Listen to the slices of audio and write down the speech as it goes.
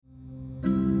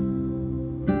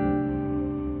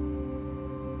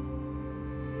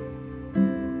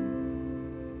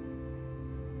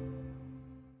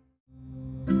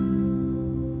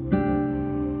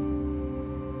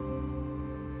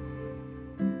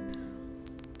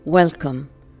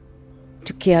Welcome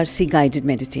to KRC Guided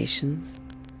Meditations,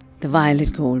 the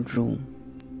Violet Gold Room.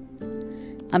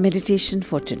 Our meditation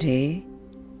for today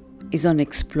is on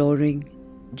exploring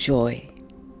joy,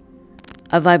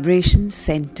 a vibration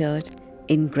centered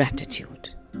in gratitude.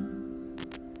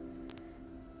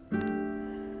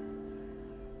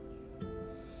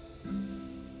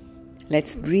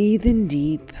 Let's breathe in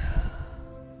deep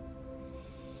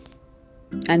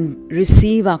and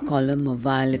receive our column of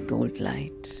violet gold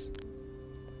light.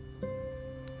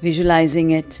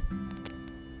 Visualizing it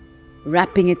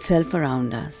wrapping itself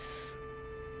around us,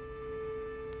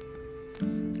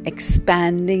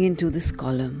 expanding into this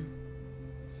column,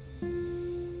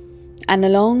 and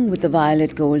along with the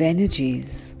violet gold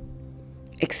energies,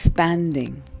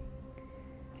 expanding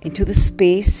into the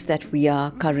space that we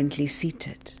are currently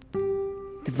seated,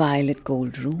 the violet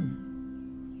gold room.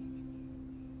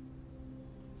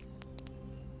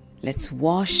 Let's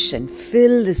wash and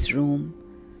fill this room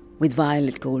with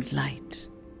violet gold light.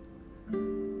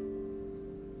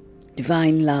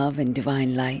 Divine love and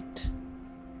divine light.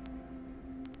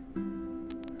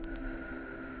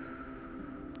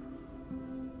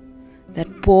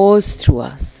 That pours through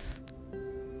us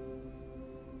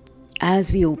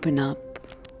as we open up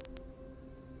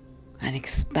and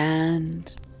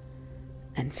expand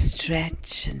and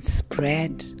stretch and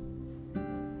spread,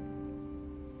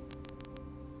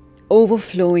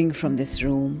 overflowing from this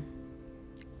room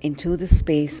into the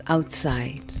space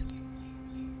outside,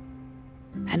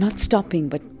 and not stopping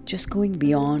but just going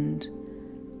beyond,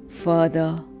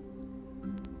 further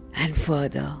and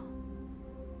further,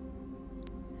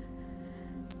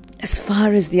 as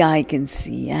far as the eye can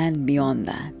see and beyond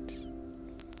that,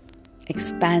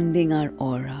 expanding our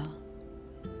aura,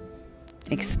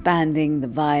 expanding the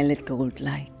violet gold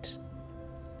light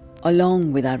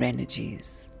along with our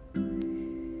energies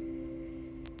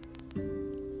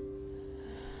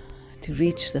to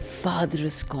reach the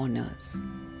farthest corners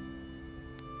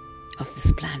of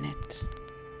this planet,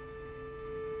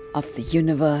 of the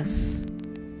universe,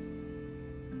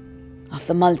 of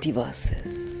the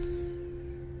multiverses.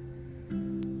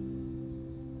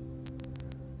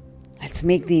 Let's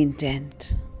make the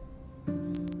intent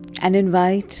and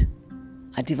invite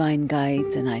our divine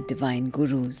guides and our divine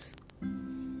gurus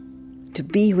to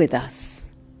be with us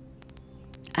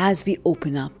as we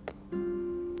open up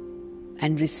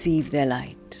and receive their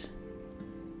light.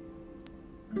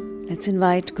 Let's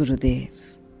invite Gurudev,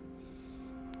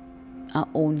 our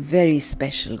own very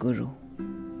special Guru,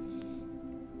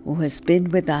 who has been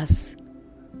with us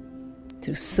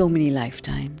through so many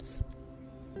lifetimes.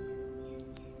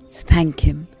 Let's thank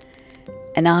him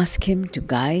and ask him to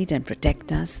guide and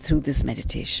protect us through this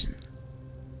meditation.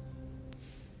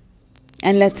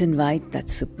 And let's invite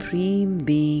that Supreme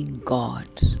Being, God.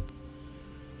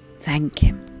 Thank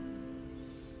him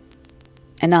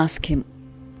and ask him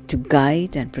to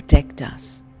guide and protect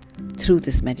us through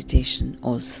this meditation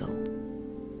also.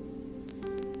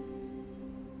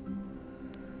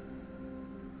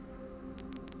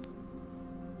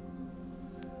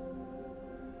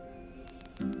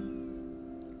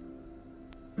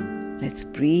 Let's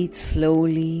breathe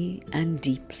slowly and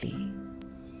deeply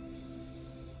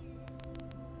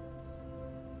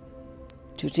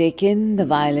to take in the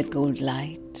violet gold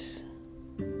light,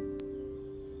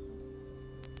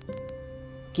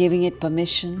 giving it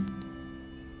permission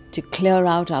to clear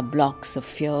out our blocks of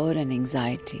fear and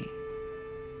anxiety.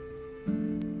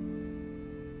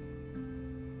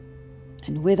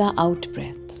 And with our out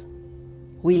breath,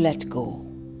 we let go,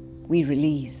 we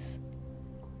release.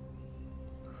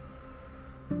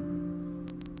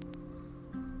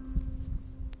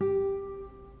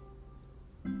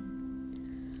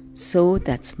 So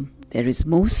that there is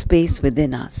more space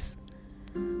within us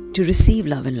to receive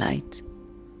love and light,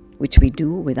 which we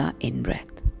do with our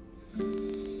in-breath.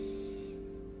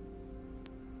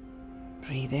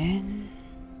 Breathe in,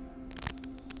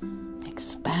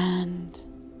 expand,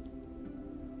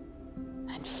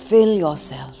 and fill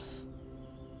yourself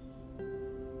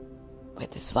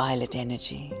with this violet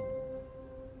energy,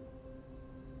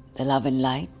 the love and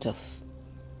light of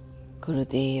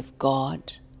Gurudev,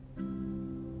 God,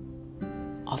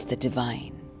 of the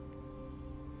divine.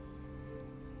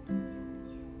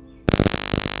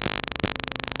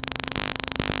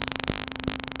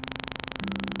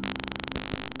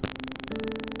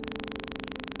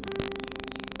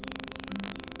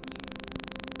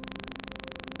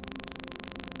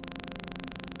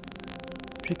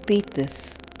 Repeat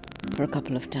this for a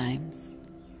couple of times,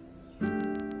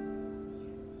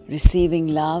 receiving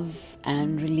love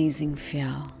and releasing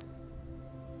fear.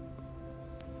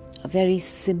 A very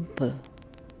simple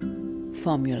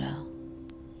formula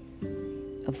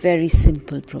A very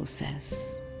simple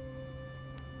process.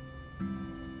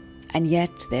 And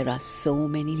yet there are so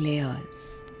many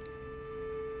layers.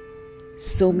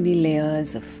 So many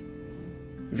layers of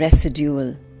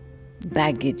residual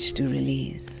baggage to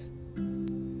release.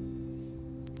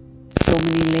 So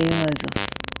many layers of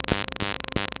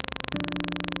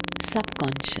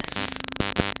subconscious,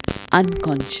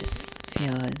 unconscious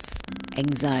fears,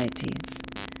 anxieties,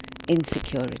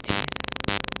 insecurities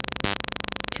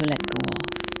to let go of.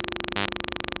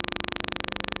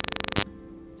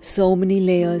 So many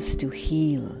layers to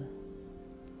heal,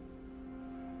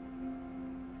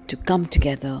 to come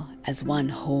together as one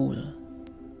whole.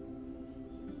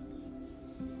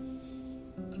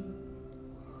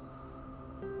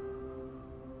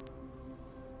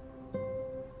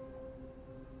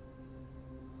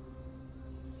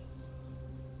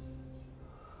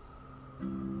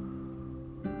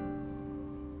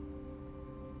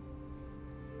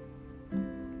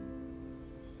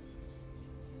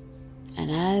 And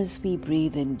as we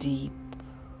breathe in deep,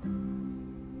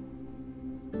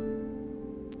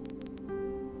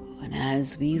 and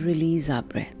as we release our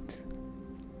breath,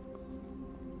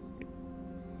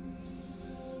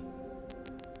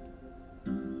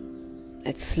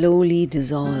 let's slowly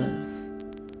dissolve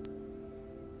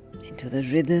into the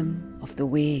rhythm of the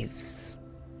waves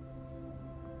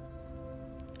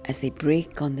as they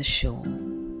break on the shore.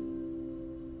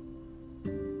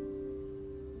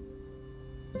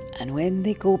 And when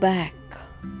they go back,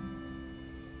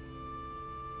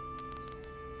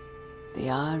 they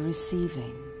are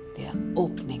receiving, they are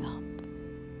opening up.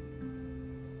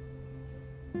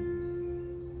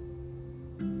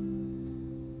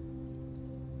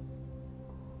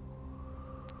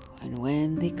 And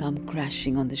when they come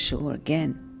crashing on the shore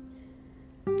again,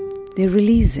 they're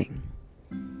releasing.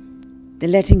 They're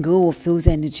letting go of those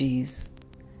energies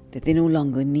that they no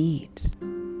longer need.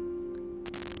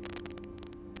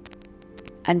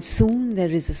 And soon there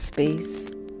is a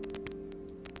space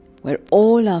where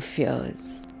all our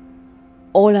fears,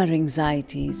 all our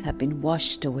anxieties have been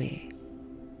washed away.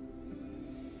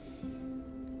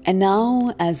 And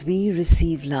now, as we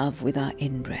receive love with our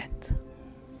in-breath,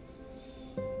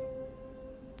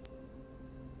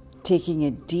 taking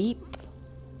it deep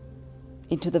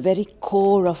into the very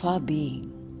core of our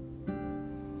being,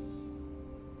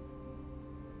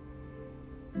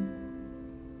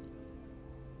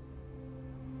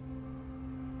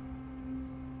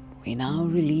 we now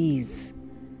release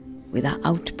with our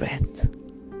out-breath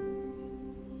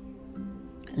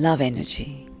love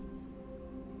energy.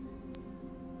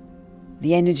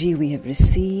 The energy we have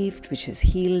received, which has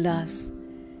healed us.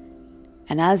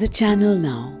 And as a channel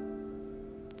now,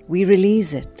 we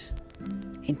release it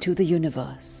into the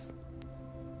universe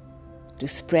to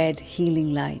spread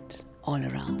healing light all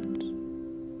around.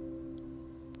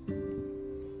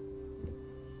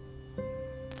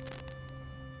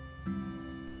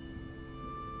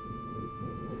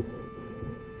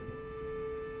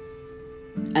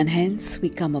 And hence we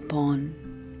come upon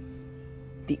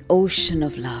the ocean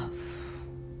of love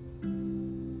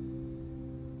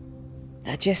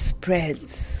that just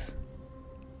spreads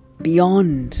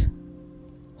beyond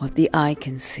what the eye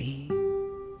can see.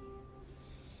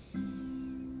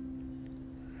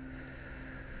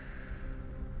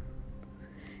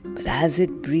 But as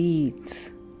it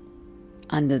breathes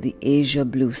under the azure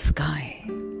blue sky,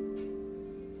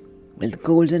 with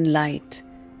golden light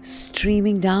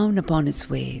streaming down upon its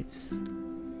waves,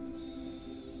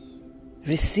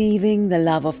 receiving the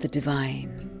love of the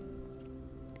divine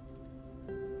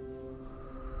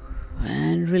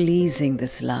and releasing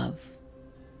this love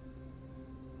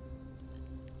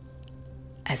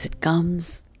as it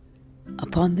comes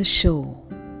upon the shore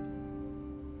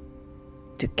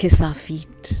to kiss our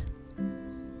feet,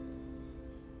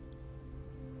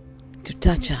 to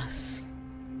touch us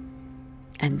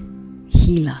and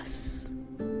heal us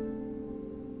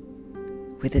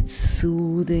with its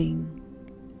soothing,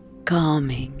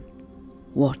 calming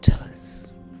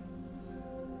waters.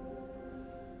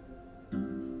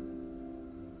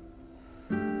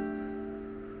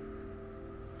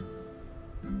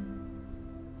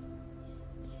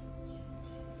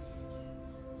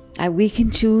 And we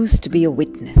can choose to be a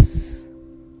witness,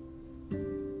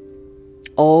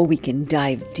 or we can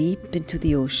dive deep into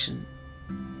the ocean.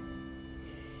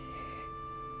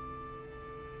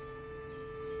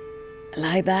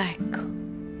 Lie back,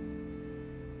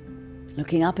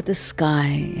 looking up at the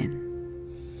sky and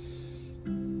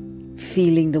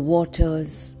feeling the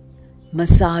waters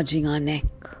massaging our neck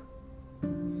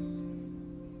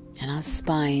and our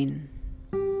spine,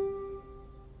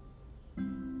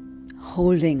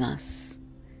 holding us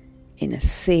in a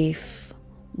safe,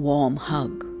 warm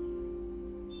hug.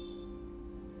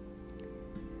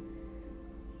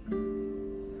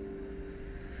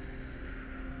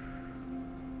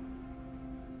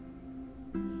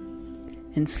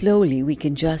 And slowly we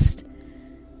can just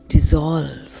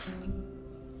dissolve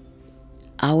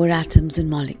our atoms and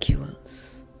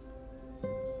molecules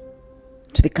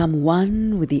to become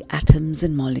one with the atoms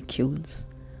and molecules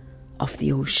of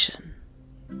the ocean.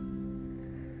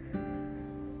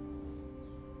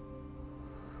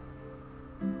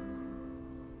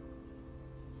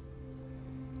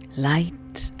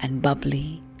 Light and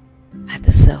bubbly at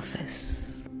the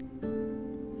surface,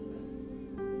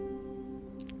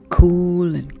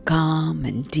 cool and calm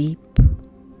and deep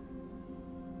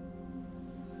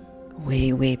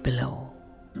way, way below.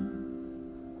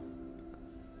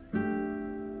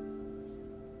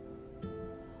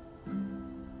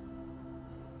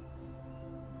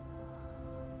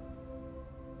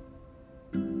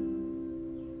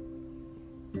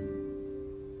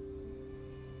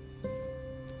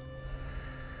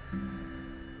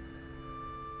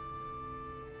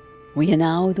 We are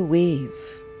now the wave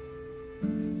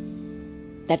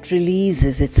that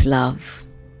releases its love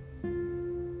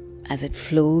as it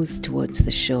flows towards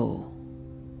the shore.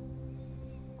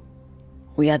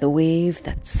 We are the wave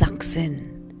that sucks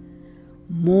in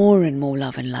more and more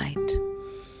love and light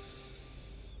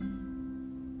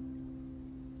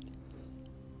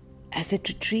as it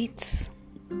retreats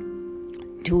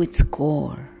to its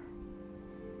core,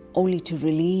 only to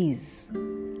release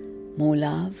more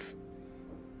love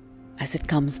as it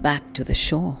comes back to the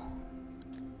shore.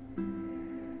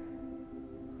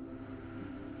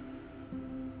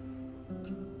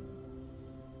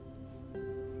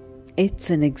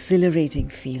 It's an exhilarating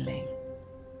feeling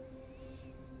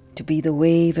to be the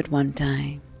wave at one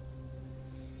time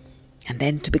and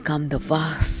then to become the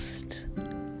vast,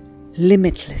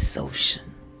 limitless ocean.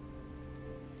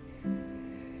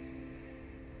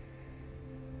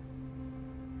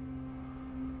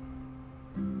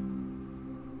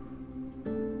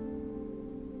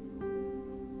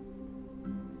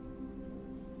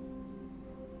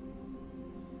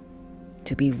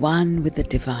 To be one with the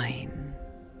divine.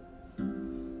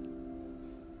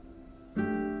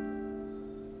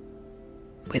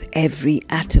 With every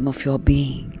atom of your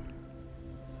being.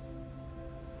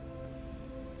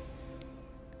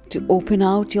 To open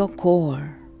out your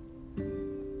core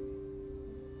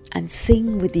and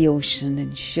sing with the ocean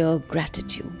in sheer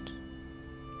gratitude.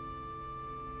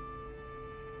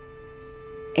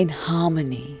 In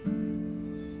harmony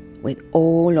with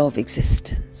all of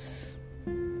existence.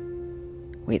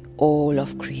 With all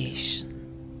of creation.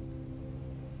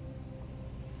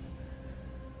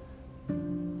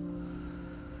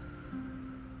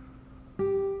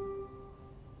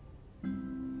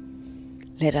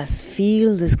 Let us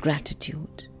feel this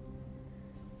gratitude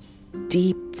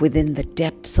deep within the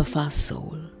depths of our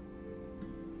soul.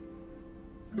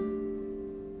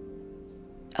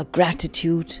 A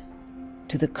gratitude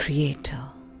to the Creator.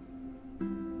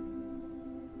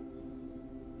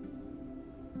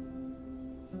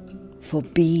 For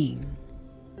being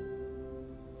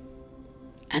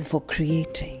and for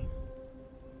creating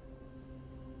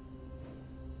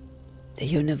the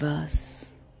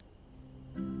universe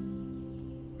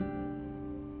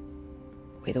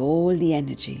with all the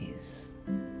energies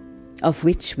of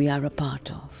which we are a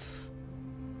part of.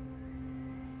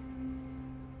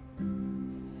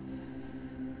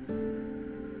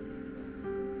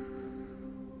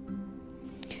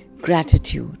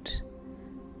 Gratitude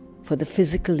for the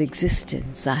physical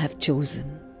existence I have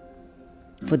chosen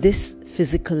for this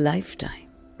physical lifetime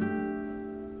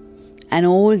and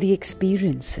all the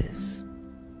experiences,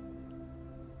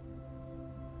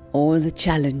 all the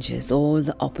challenges, all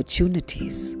the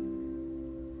opportunities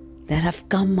that have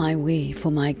come my way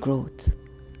for my growth,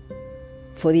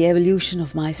 for the evolution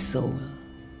of my soul.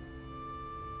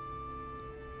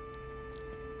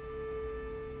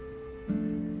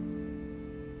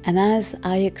 And as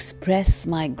I express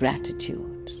my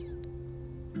gratitude,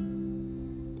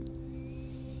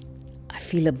 I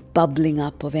feel a bubbling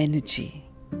up of energy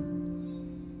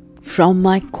from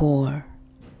my core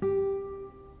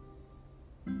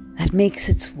that makes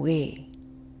its way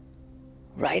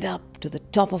right up to the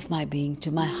top of my being,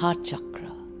 to my heart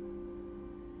chakra,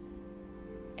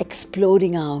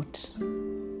 exploding out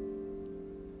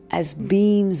as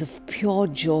beams of pure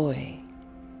joy,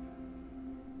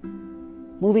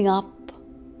 moving up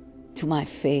to my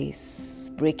face,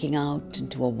 breaking out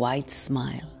into a wide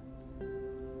smile,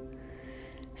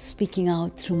 speaking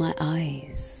out through my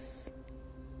eyes,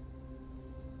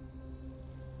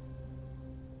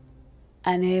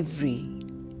 and every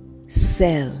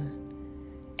cell,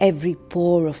 every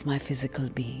pore of my physical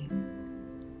being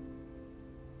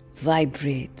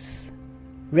vibrates,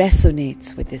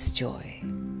 resonates with this joy.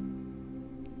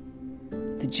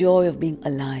 The joy of being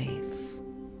alive.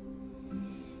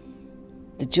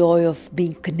 The joy of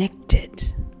being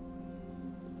connected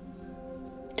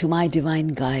to my divine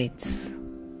guides,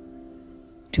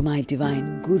 to my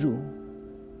divine Guru,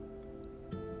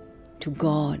 to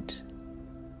God,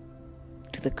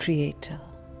 to the Creator,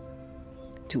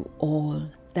 to all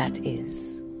that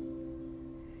is.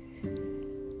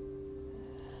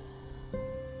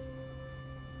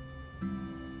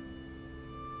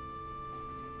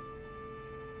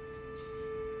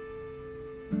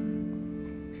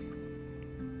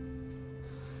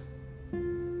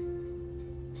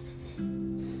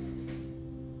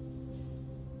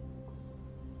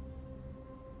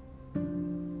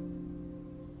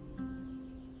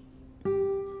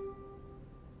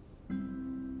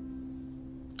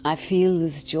 I feel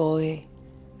this joy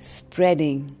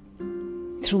spreading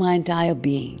through my entire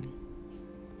being,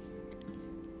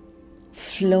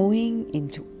 flowing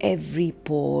into every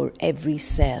pore, every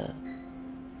cell,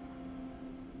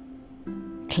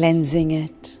 cleansing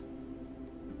it,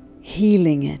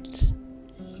 healing it,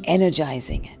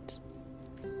 energizing it,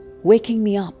 waking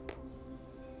me up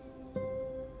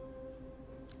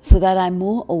so that I'm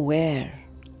more aware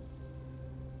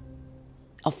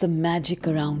of the magic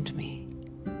around me,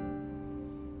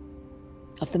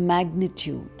 of the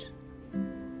magnitude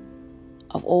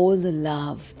of all the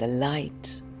love, the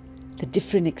light, the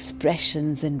different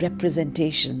expressions and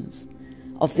representations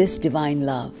of this divine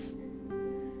love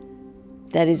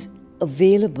that is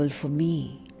available for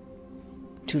me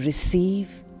to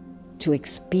receive, to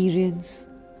experience,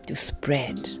 to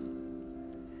spread.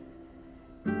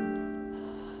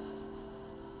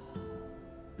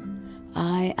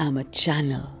 I am a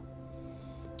channel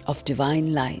of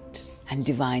divine light and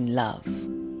divine love.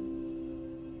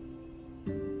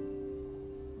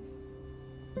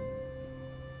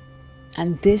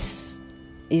 And this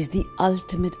is the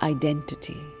ultimate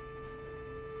identity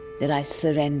that I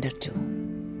surrender to.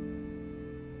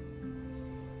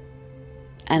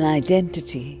 An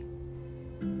identity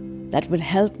that will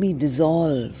help me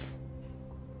dissolve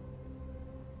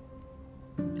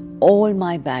all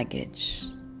my baggage,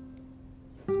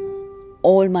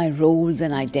 all my roles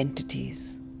and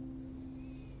identities,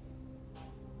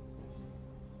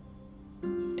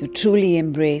 to truly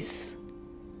embrace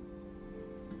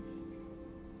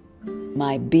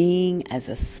my being as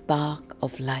a spark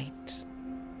of light,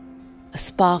 a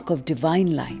spark of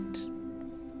divine light.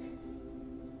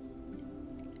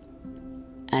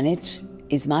 And it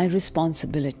is my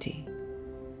responsibility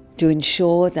to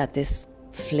ensure that this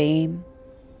flame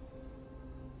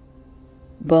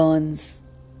burns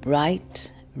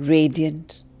bright,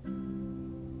 radiant,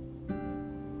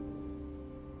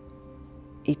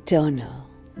 eternal.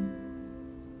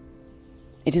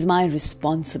 It is my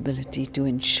responsibility to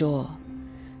ensure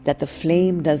that the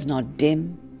flame does not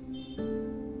dim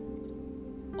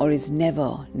or is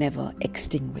never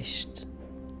extinguished.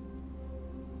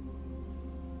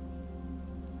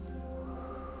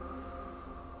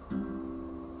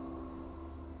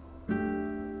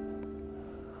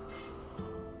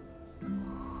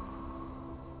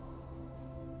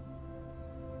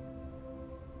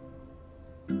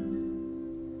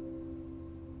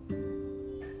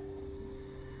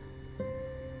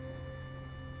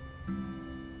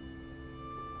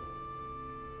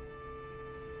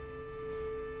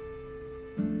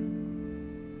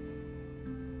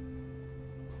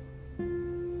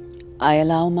 I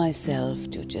allow myself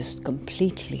to just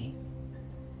completely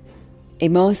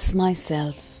immerse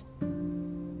myself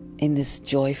in this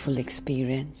joyful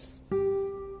experience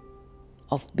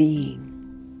of being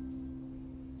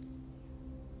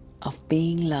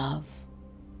love,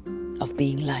 of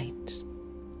being light.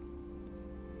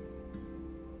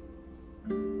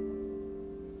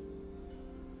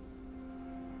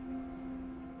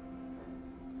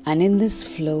 And in this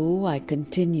flow, I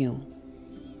continue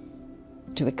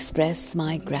to express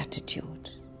my gratitude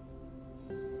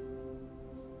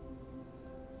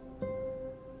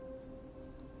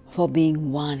for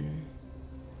being one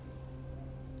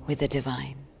with the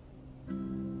divine.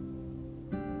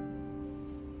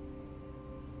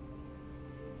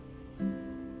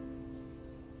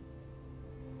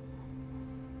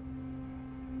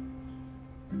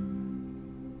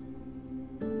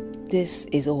 This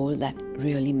is all that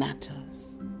really matters.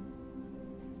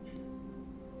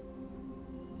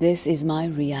 This is my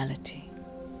reality.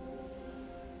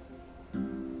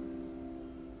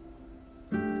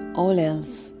 All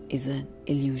else is an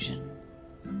illusion.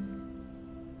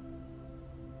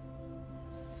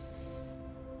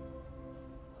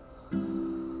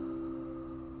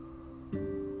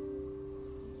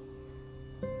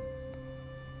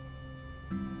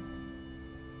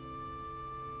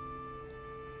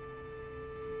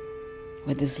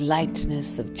 with this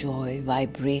lightness of joy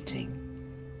vibrating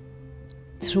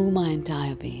through my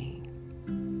entire being.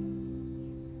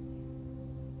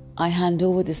 I hand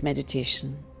over this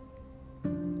meditation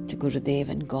to Gurudev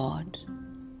and God.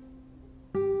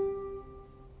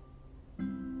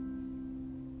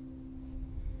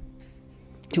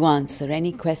 To answer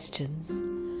any questions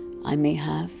I may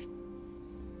have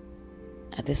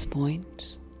at this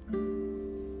point.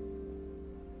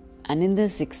 And in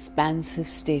this expansive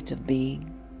state of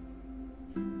being,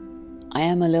 I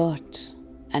am alert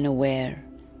and aware,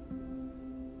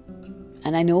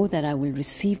 and I know that I will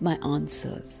receive my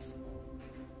answers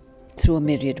through a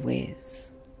myriad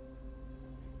ways.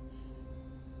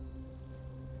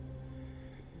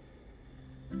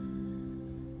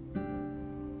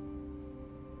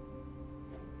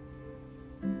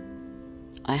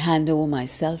 I hand over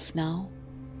myself now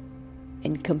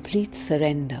in complete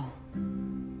surrender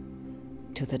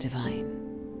to the Divine.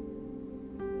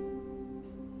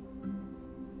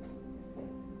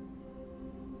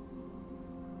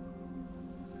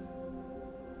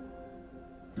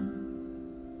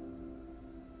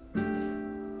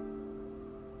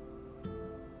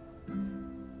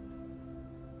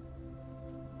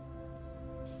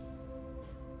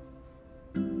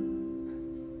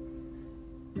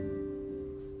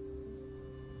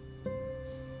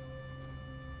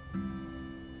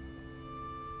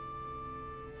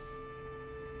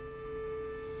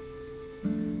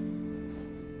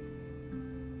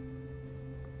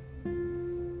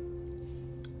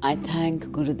 I thank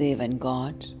Gurudev and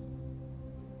God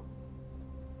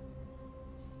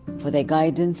for their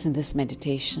guidance in this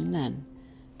meditation and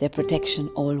their protection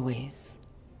always.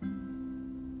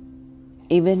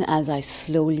 Even as I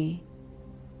slowly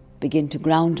begin to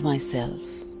ground myself,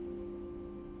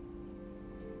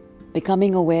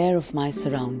 becoming aware of my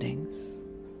surroundings,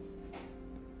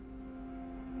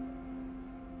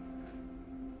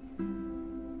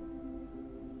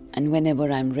 and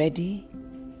whenever I'm ready,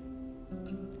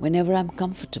 whenever I'm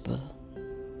comfortable,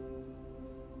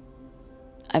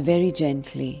 I very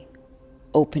gently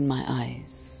open my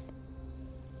eyes.